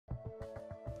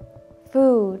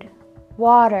food,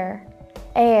 water,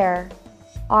 air,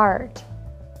 art.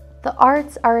 The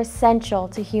arts are essential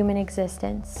to human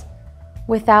existence.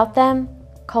 Without them,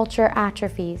 culture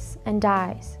atrophies and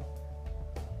dies.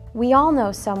 We all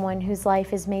know someone whose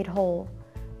life is made whole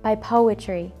by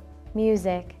poetry,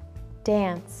 music,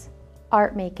 dance,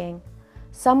 art making,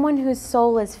 someone whose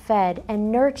soul is fed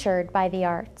and nurtured by the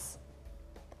arts.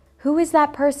 Who is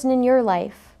that person in your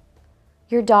life?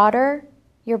 Your daughter,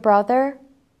 your brother,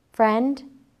 friend,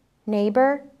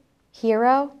 neighbor,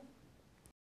 hero?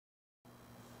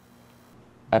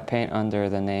 I paint under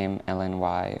the name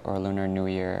LNY, or Lunar New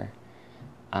Year,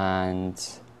 and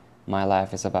my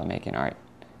life is about making art.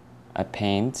 I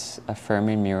paint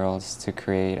affirming murals to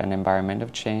create an environment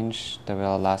of change that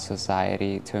will allow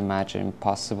society to imagine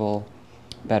possible,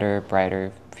 better,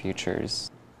 brighter futures.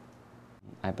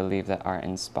 I believe that art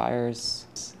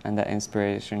inspires, and that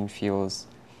inspiration fuels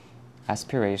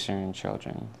aspiration in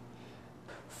children.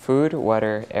 Food,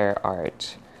 water, air,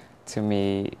 art, to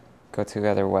me, go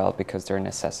together well because they're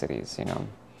necessities, you know.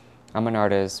 I'm an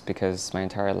artist because my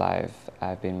entire life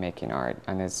I've been making art,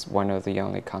 and it's one of the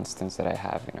only constants that I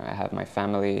have. You know, I have my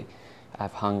family, I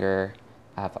have hunger,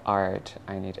 I have art,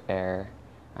 I need air,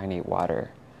 I need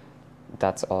water.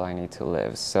 That's all I need to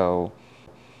live. So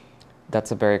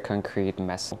that's a very concrete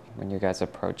message. When you guys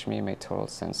approach me, it made total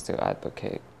sense to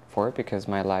advocate for it because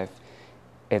my life,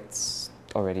 it's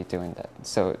already doing that.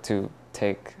 So to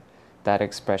take that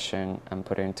expression and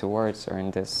put it into words, or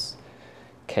in this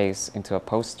case into a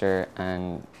poster,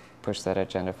 and push that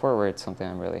agenda forward, something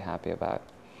I'm really happy about.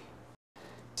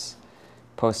 This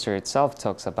poster itself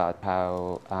talks about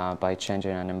how by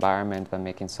changing an environment, by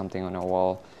making something on a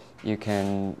wall, you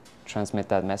can transmit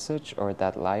that message or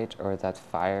that light or that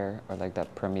fire, or like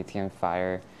that Promethean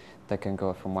fire that can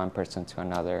go from one person to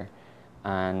another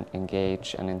and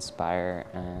engage and inspire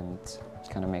and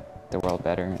kind of make the world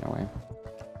better in a way.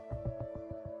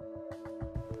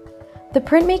 The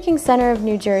Printmaking Center of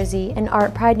New Jersey and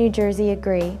Art Pride New Jersey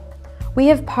agree. We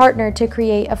have partnered to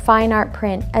create a fine art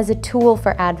print as a tool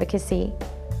for advocacy.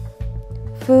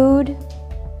 Food,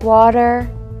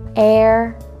 water,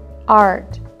 air,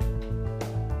 art.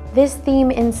 This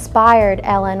theme inspired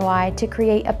LNY to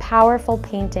create a powerful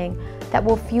painting that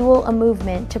will fuel a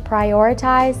movement to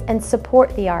prioritize and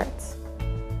support the arts.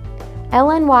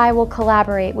 LNY will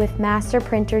collaborate with master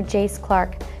printer Jace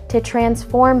Clark to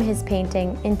transform his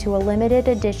painting into a limited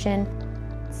edition.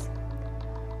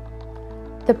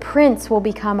 The prints will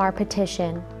become our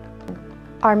petition,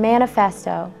 our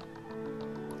manifesto.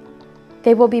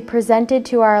 They will be presented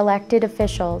to our elected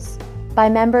officials by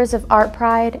members of Art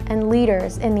Pride and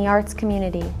leaders in the arts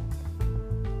community,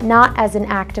 not as an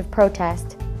act of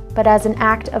protest, but as an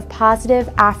act of positive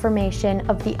affirmation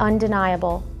of the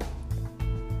undeniable.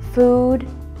 Food,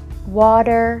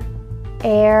 water,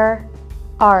 air,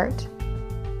 art.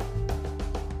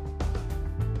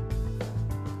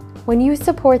 When you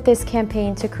support this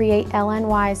campaign to create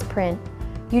LNY's print,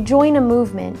 you join a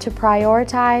movement to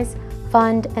prioritize,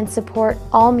 fund, and support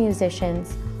all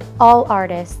musicians, all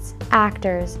artists,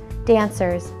 actors,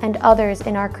 dancers, and others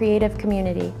in our creative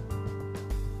community.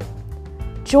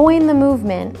 Join the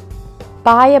movement.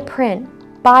 Buy a print,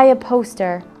 buy a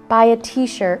poster, buy a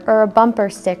t-shirt or a bumper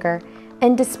sticker,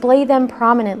 and display them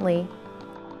prominently.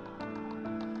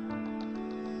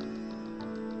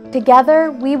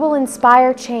 Together, we will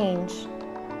inspire change.